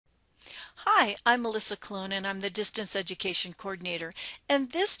Hi, I'm Melissa Colon and I'm the Distance Education Coordinator,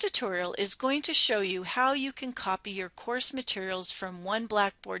 and this tutorial is going to show you how you can copy your course materials from one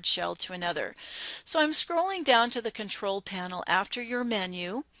Blackboard shell to another. So I'm scrolling down to the control panel after your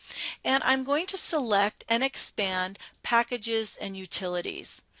menu, and I'm going to select and expand Packages and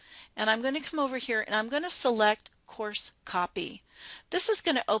Utilities. And I'm going to come over here and I'm going to select Course Copy. This is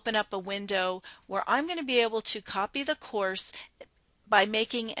going to open up a window where I'm going to be able to copy the course by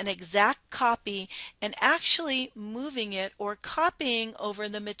making an exact copy and actually moving it or copying over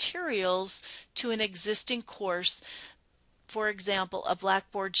the materials to an existing course, for example, a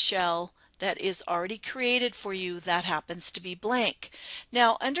Blackboard shell that is already created for you that happens to be blank.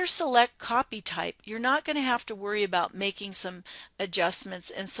 Now, under Select Copy Type, you're not going to have to worry about making some adjustments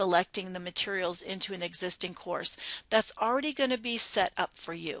and selecting the materials into an existing course. That's already going to be set up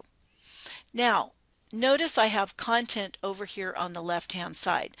for you. Now, notice I have content over here on the left-hand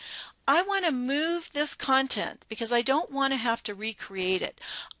side. I want to move this content because I don't want to have to recreate it.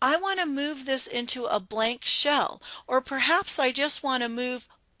 I want to move this into a blank shell, or perhaps I just want to move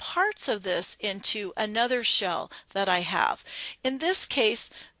parts of this into another shell that I have. In this case,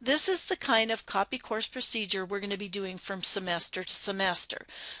 this is the kind of copy course procedure we're going to be doing from semester to semester.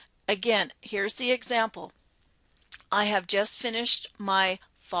 Again, here's the example. I have just finished my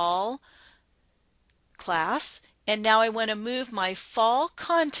fall class, and now I want to move my fall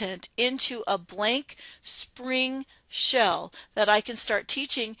content into a blank spring shell that I can start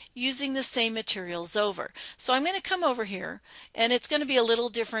teaching using the same materials over. So I'm going to come over here, and it's going to be a little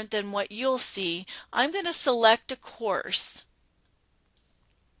different than what you'll see. I'm going to select a course,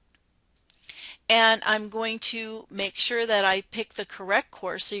 and I'm going to make sure that I pick the correct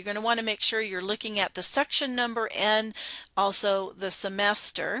course. So you're going to want to make sure you're looking at the section number and also the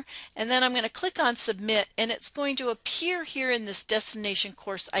semester. And then I'm going to click on Submit, and it's going to appear here in this Destination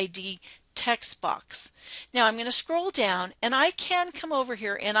Course ID text box. Now I'm going to scroll down, and I can come over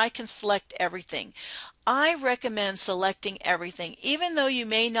here and I can select everything. I recommend selecting everything. Even though you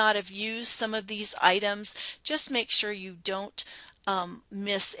may not have used some of these items, just make sure you don't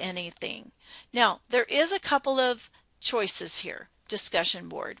miss anything. Now, there is a couple of choices here. Discussion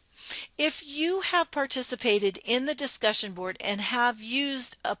board. If you have participated in the discussion board and have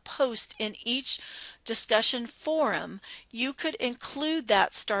used a post in each discussion forum, you could include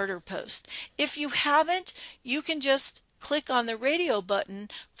that starter post. If you haven't, you can just click on the radio button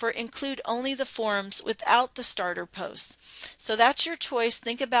for include only the forums without the starter posts. So that's your choice.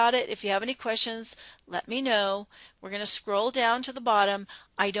 Think about it. If you have any questions, let me know. We're going to scroll down to the bottom.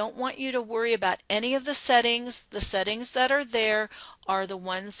 I don't want you to worry about any of the settings. The settings that are there are the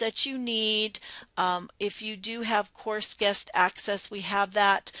ones that you need. If you do have course guest access, we have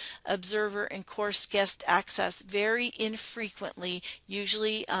that observer and course guest access very infrequently.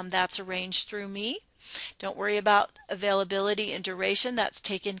 Usually that's arranged through me. Don't worry about availability and duration. That's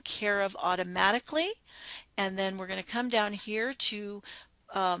taken care of automatically. And then we're going to come down here to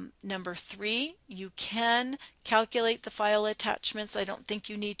number 3. You can calculate the file attachments. I don't think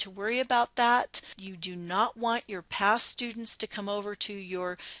you need to worry about that. You do not want your past students to come over to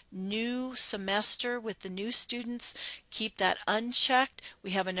your new semester with the new students. Keep that unchecked.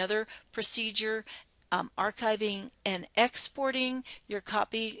 We have another procedure, archiving and exporting your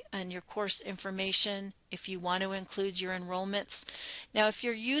copy and your course information if you want to include your enrollments. Now, if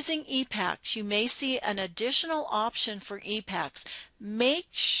you're using ePacks, you may see an additional option for ePacks. Make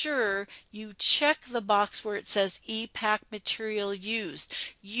sure you check the box where it says ePack material used.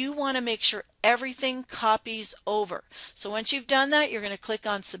 You want to make sure everything copies over. So once you've done that, you're going to click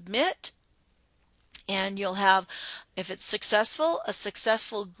on Submit, and you'll have, if it's successful, a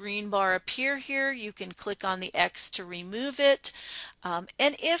successful green bar appear here. You can click on the X to remove it. And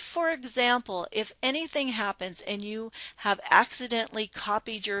if, for example, if anything happens and you have accidentally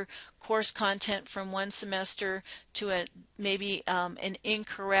copied your course content from one semester to maybe an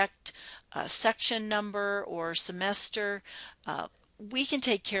incorrect section number or semester, we can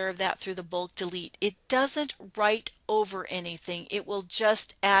take care of that through the bulk delete. It doesn't write over anything. It will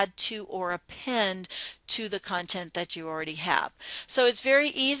just add to or append to the content that you already have. So it's very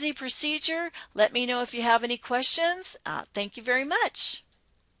easy procedure. Let me know if you have any questions. Thank you very much.